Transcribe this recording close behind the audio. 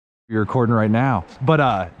You're recording right now.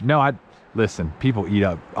 But no, listen, people eat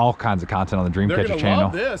up all kinds of content on the Dreamcatcher channel.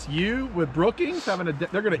 Love this. You with Brookings having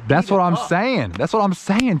they're gonna. That's what I'm saying. That's what I'm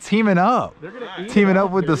saying. Teaming up. They're gonna teaming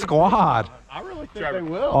up with the squad. I really think they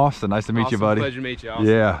will. Austin, nice to meet you, buddy. Pleasure to meet you, Austin.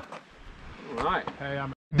 Yeah. All right. Hey,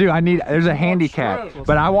 Dude, there's a handicap,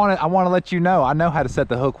 but I want to let you know, I know how to set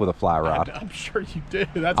the hook with a fly rod. I'm sure you do.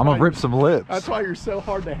 I'm gonna rip some lips. That's why you're so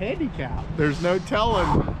hard to handicap. There's no telling.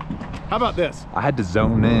 How about this? I had to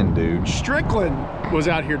zone in, dude. Strickland was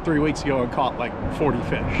out here 3 weeks ago and caught like 40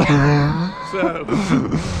 fish.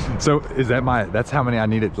 So is that that's how many I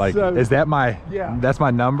needed? Like, is that that's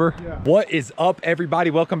my number? Yeah. What is up,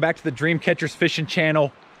 everybody? Welcome back to the Dreamcatchers Fishing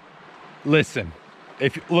Channel. Listen,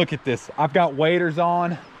 if you look at this, I've got waders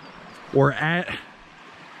on. We're at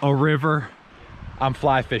a river. I'm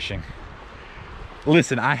fly fishing.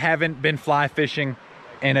 Listen, I haven't been fly fishing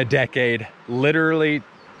in a decade. Literally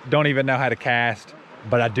don't even know how to cast,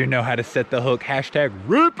 but I do know how to set the hook. Hashtag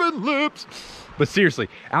ripping lips. But seriously,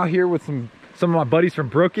 out here with some of my buddies from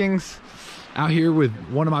Brookings, out here with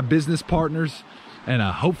one of my business partners and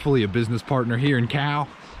hopefully a business partner here in Cal,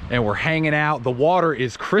 and we're hanging out. The water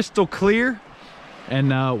is crystal clear, and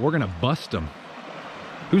we're gonna bust them.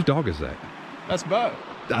 Whose dog is that? That's Bo.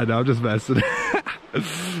 I know, I'm just messing.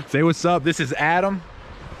 Say what's up. This is Adam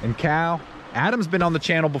and Cal. Adam's been on the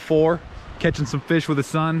channel before, catching some fish with his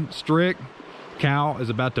son, Strick. Cal is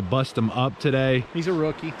about to bust them up today. He's a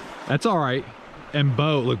rookie. That's all right. And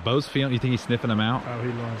Bo, look, Bo's feeling, you think he's sniffing them out? Oh, he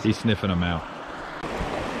loves He's sniffing them out.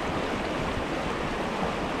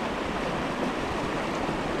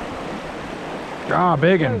 Ah,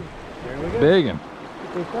 biggin. Biggin.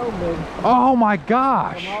 Oh my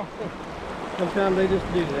gosh. Sometimes they just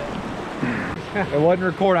do that. It wasn't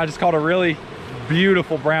recorded. I just caught a really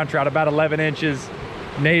beautiful brown trout, about 11 inches,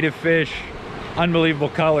 native fish, unbelievable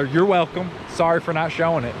color. You're welcome. Sorry for not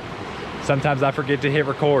showing it. Sometimes I forget to hit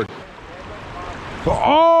record.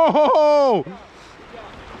 Oh!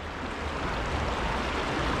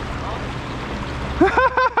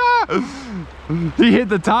 He hit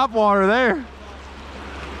the top water there.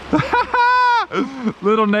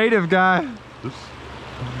 Little native guy.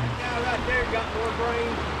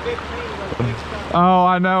 Oh,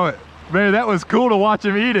 I know it. Man, that was cool to watch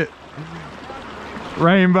him eat it.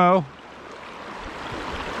 Rainbow.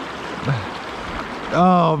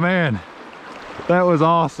 Oh man, that was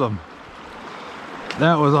awesome.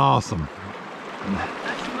 That was awesome.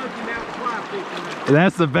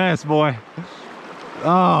 That's the best, boy.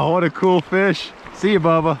 Oh, what a cool fish. See you,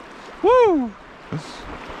 Bubba. Woo!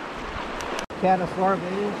 Got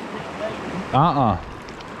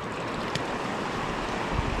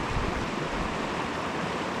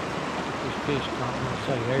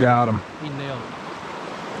him. He nailed it.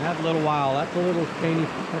 That's a little wild. That's a little skinny.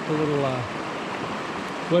 That's a little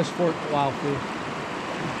West Fork wild fish.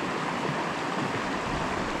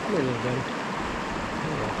 Come here, little buddy.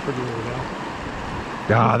 Pretty little guy.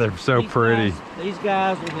 God, they're so pretty. These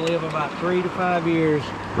guys will live about 3 to 5 years.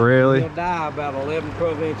 Really? They'll die about 11,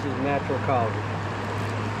 12 inches of natural causes.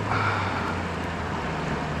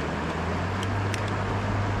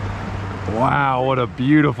 Wow, what a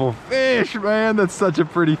beautiful fish, man. That's such a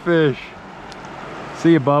pretty fish.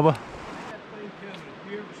 See you, Bubba. If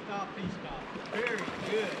you ever stop, he stops. Very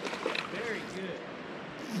good. Very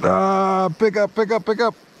good. Pick up, pick up, pick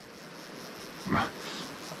up.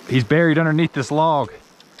 He's buried underneath this log.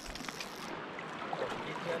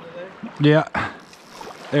 Yeah.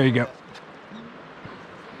 There you go.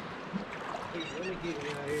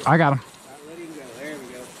 I got him. Let him go. There we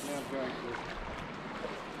go. Now very good.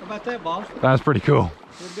 How about that, boss? That's pretty cool.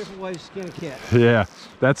 There's different ways to skin a cat. Yeah,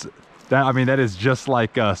 I mean, that is just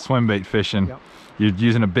like swim bait fishing. Yep. You're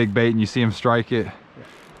using a big bait and you see him strike it. Yep.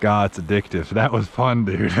 God, it's addictive. That was fun,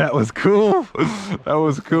 dude. That was cool. That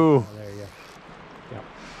was cool. Oh, there you go. Yep.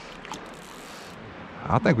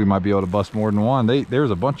 I think we might be able to bust more than one.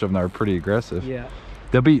 There's a bunch of them that are pretty aggressive. Yeah.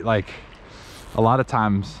 They'll be like, a lot of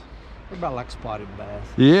times. They're about like spotted bass.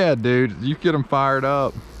 Yeah, dude, you get them fired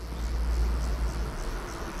up.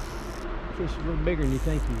 Fish is a little bigger than you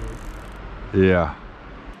think he is. Yeah.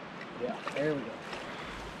 Yeah, there we go.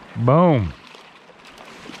 Boom.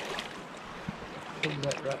 Put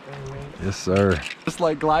that right there, man. Yes, sir. Just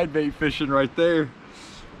like glide bait fishing right there.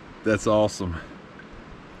 That's awesome.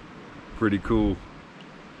 Pretty cool.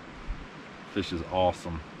 Fish is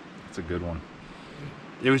awesome. It's a good one.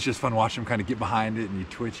 It was just fun watching him kind of get behind it and you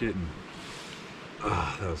twitch it, and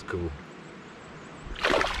that was cool.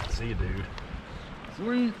 See you, dude.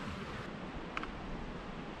 Sweet.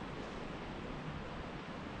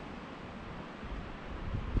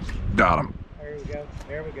 Got him. There we go.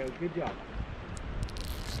 There we go. Good job.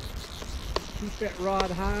 Keep that rod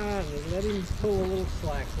high and let him pull a little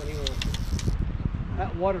slack when he wants it.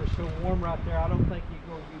 That water's so warm right there, I don't think he's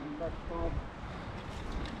going to give you much problem.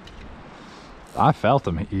 I felt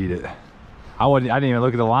him eat it. I didn't even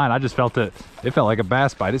look at the line. I just felt it. It felt like a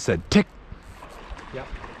bass bite. It said tick. Yep.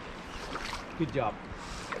 Good job.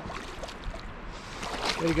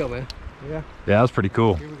 There you go, man. Yeah. Yeah, that was pretty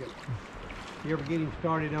cool. Here we go. You ever get him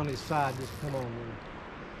started on his side, just come on, man.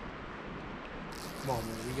 Come on,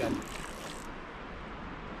 man. You got it.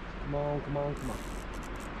 Come on, come on, come on.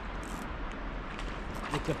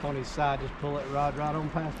 Gets up on his side, just pull that rod right on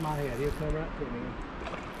past my head. He'll come right to me.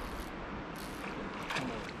 Come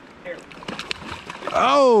on. Here.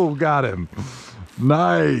 Oh, got him.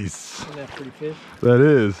 Nice. Isn't that a pretty fish? That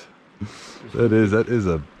is. That is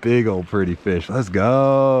a big old pretty fish. Let's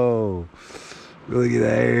go. Look at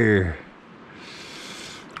there.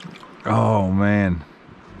 Oh man,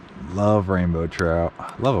 love rainbow trout.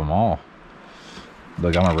 Love them all.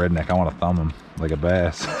 Look, I'm a redneck. I want to thumb them like a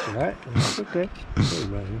bass. That's all right. That's okay.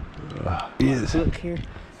 He is. Look here.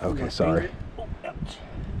 Okay, sorry.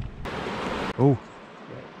 Oh,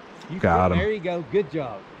 You got him. There you go. Good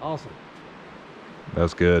job. Awesome.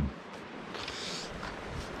 That's good.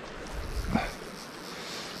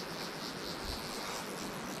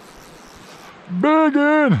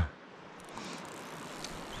 Biggin.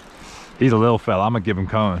 He's a little fella. I'm gonna give him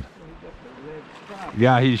cone.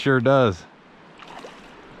 Yeah, he sure does.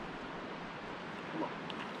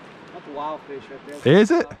 That's a wild fish right there.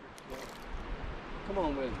 Is it? Come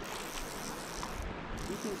on, man.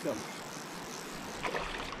 You can come.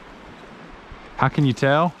 How can you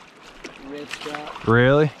tell? Red stripe.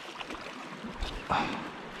 Really?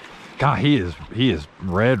 God, he is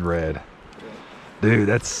red. Dude,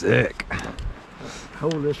 that's sick.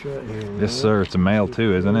 Hold this right here. Man. Yes, sir. It's a male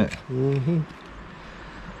too, isn't it? Mm-hmm.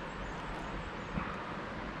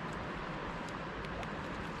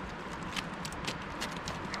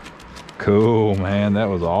 Cool, man. That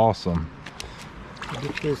was awesome.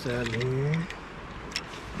 Get this out of here.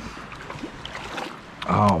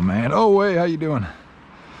 Oh man. Oh wait, how you doing?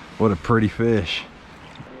 What a pretty fish.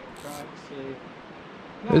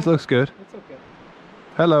 No, This looks good. it's okay.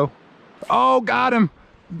 Hello. Oh, got him.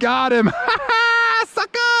 Got him.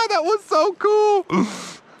 Sucker. That was so cool.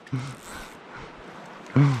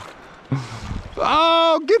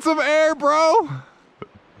 Oh, get some air, bro.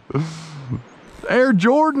 Air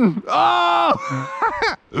Jordan. Oh.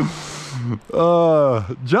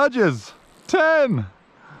 Judges 10.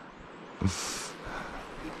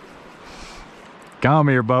 Come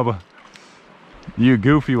here, Bubba. You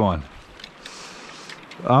goofy one.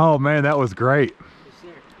 Oh man, that was great.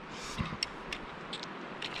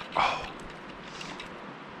 Oh.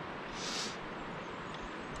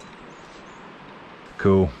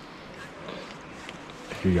 Cool.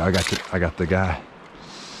 Here you go. I got the guy.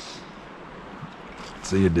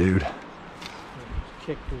 See you, dude.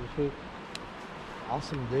 Kick to the hook.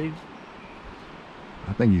 Awesome, dude.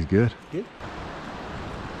 I think he's good. Good.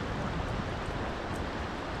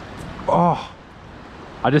 Oh,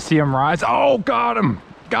 I just see him rise. Oh, got him.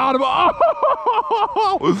 Got him. Oh,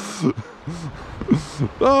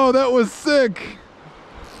 oh, that was sick.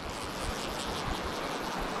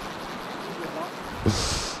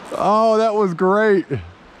 Oh, that was great.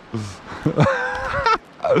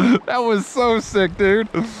 That was so sick, dude.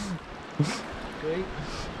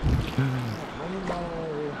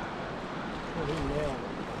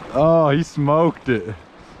 Oh, he smoked it.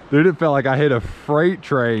 Dude, it felt like I hit a freight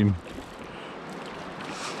train.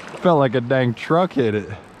 Felt like a dang truck hit it.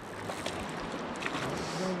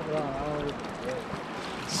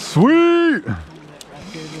 Sweet!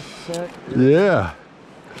 Yeah.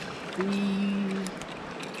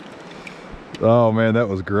 Oh man, that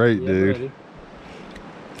was great, dude. Ready.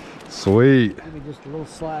 Sweet. Give me just a little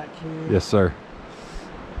slack here. Yes, sir.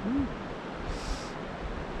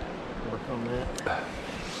 Work on that.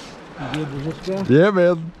 You good with this guy? Yeah,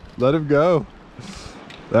 man. Let him go.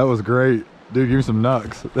 That was great. Dude, give me some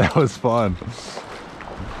knucks. That was fun.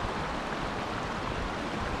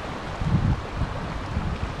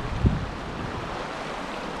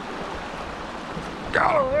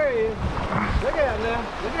 Got him. Oh, there he is. Look at him now.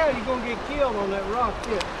 Look at how he's going to get killed on that rock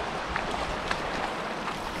tip.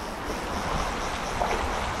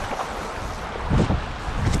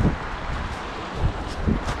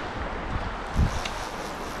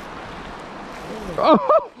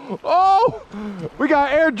 Oh, oh, we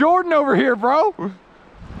got Air Jordan over here, bro. Come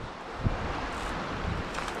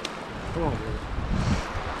on, man.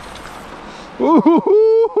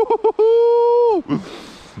 Ooh,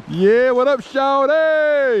 yeah, what up,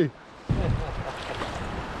 shawty?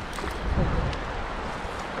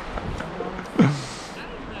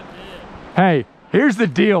 Hey, here's the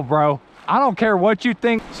deal, bro. I don't care what you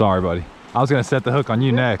think. Sorry, buddy. I was gonna set the hook on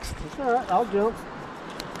you next. It's all right, I'll jump.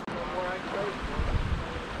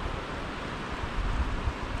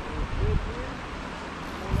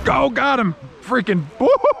 Go, got him. Freaking, woo!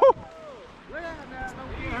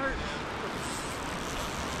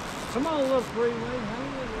 Come on, little freeway.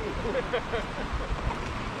 Hang with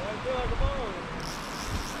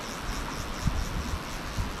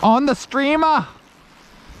me. On the streamer.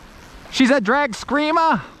 She's a drag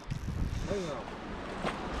screamer.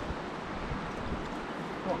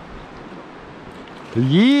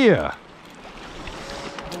 Yeah.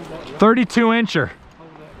 32 incher.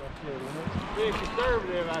 Being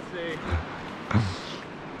conservative, I see.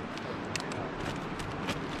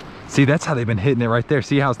 See, that's how they've been hitting it right there.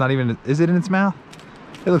 See how it's not even, is it in its mouth?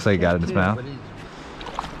 It looks like it got it in its mouth.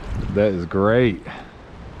 That is great.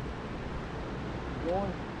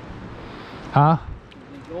 Huh?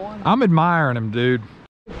 I'm admiring him, dude.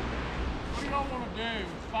 What do you want to do?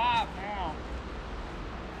 It's 5 now.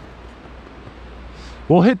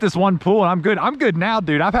 We'll hit this one pool and I'm good. I'm good now,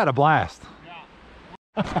 dude. I've had a blast.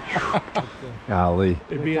 Golly.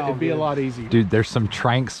 It'd be a lot easier. Dude, there's some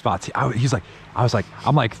trank spots. He's like,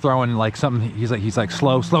 I'm like throwing like something. He's like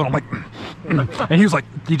slow. And I'm like, and he was like,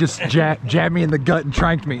 he just jabbed me in the gut and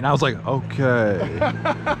tranked me. And I was like, okay.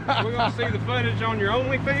 We're gonna see the footage on your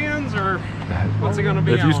OnlyFans, or what's it gonna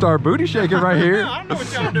be? If you start booty shaking right here. I don't know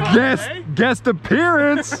what y'all doing. Guest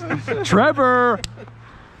appearance, Trevor.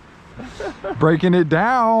 Breaking it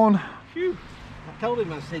down. I told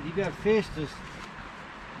him, I said, you got fish just,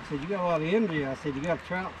 I said, you got a lot of envy. I said, you got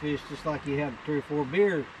trout fish just like you have 3 or 4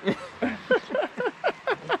 beers.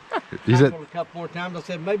 He said, a couple more times. I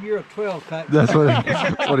said, maybe you're a 12 pack. that's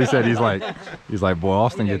what he said. He's like, boy,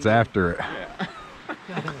 Austin gets after it.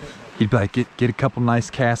 He'd be like, get a couple nice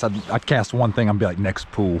casts. I'd cast one thing. I'd be like,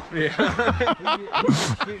 next pool. Yeah.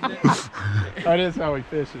 That is how he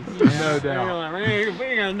fishes, no doubt. We ain't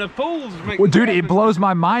got enough pools to make. Well, dude, it blows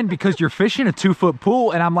my mind because you're fishing a 2-foot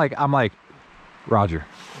pool, and I'm like, Roger,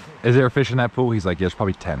 is there a fish in that pool? He's like, yeah, there's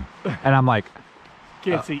probably 10. And I'm like,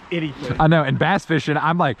 Can't see anything. I know. And bass fishing,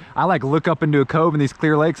 I look up into a cove in these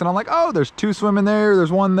clear lakes, and I'm like, oh, there's 2 swimming there,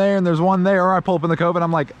 there's 1 there, and there's 1 there. Or I pull up in the cove, and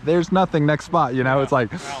I'm like, there's nothing next spot, you know. Yeah. It's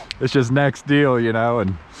like, it's just next deal, you know.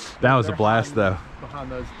 And that was a blast, though.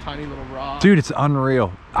 Behind those tiny little rods. Dude, it's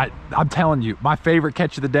unreal. I'm telling you, my favorite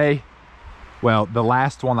catch of the day, well, the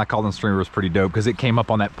last one I called on streamer was pretty dope because it came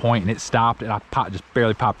up on that point and it stopped, and I just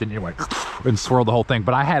barely popped in and it went and swirled the whole thing.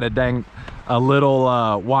 But I had a little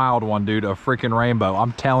wild one, dude, a freaking rainbow.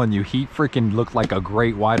 I'm telling you, he freaking looked like a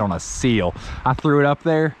great white on a seal. I threw it up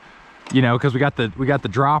there, you know, because we got the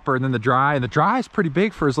dropper and then the dry, and the dry is pretty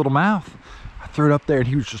big for his little mouth. I threw it up there and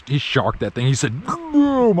he sharked that thing. He said,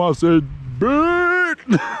 boom. I said, big.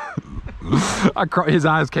 His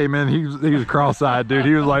eyes came in. He was cross-eyed, dude.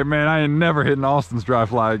 He was like, man, I ain't never hitting Austin's dry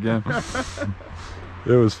fly again.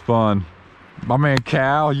 It was fun. My man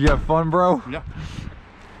Cal, you have fun, bro? Yeah.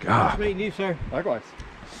 God. Nice meeting you, sir. Likewise.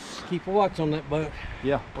 Keep a watch on that boat.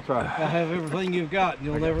 Yeah, we'll try. I have everything you've got, and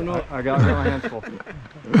you'll never know it. I got my hands full.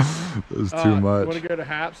 It was too much. Want to go to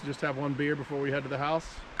Haps and just have 1 beer before we head to the house?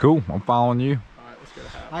 Cool. I'm following you. All right, let's go to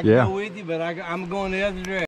Haps. I can Yeah. go with you, but I'm going the other direction.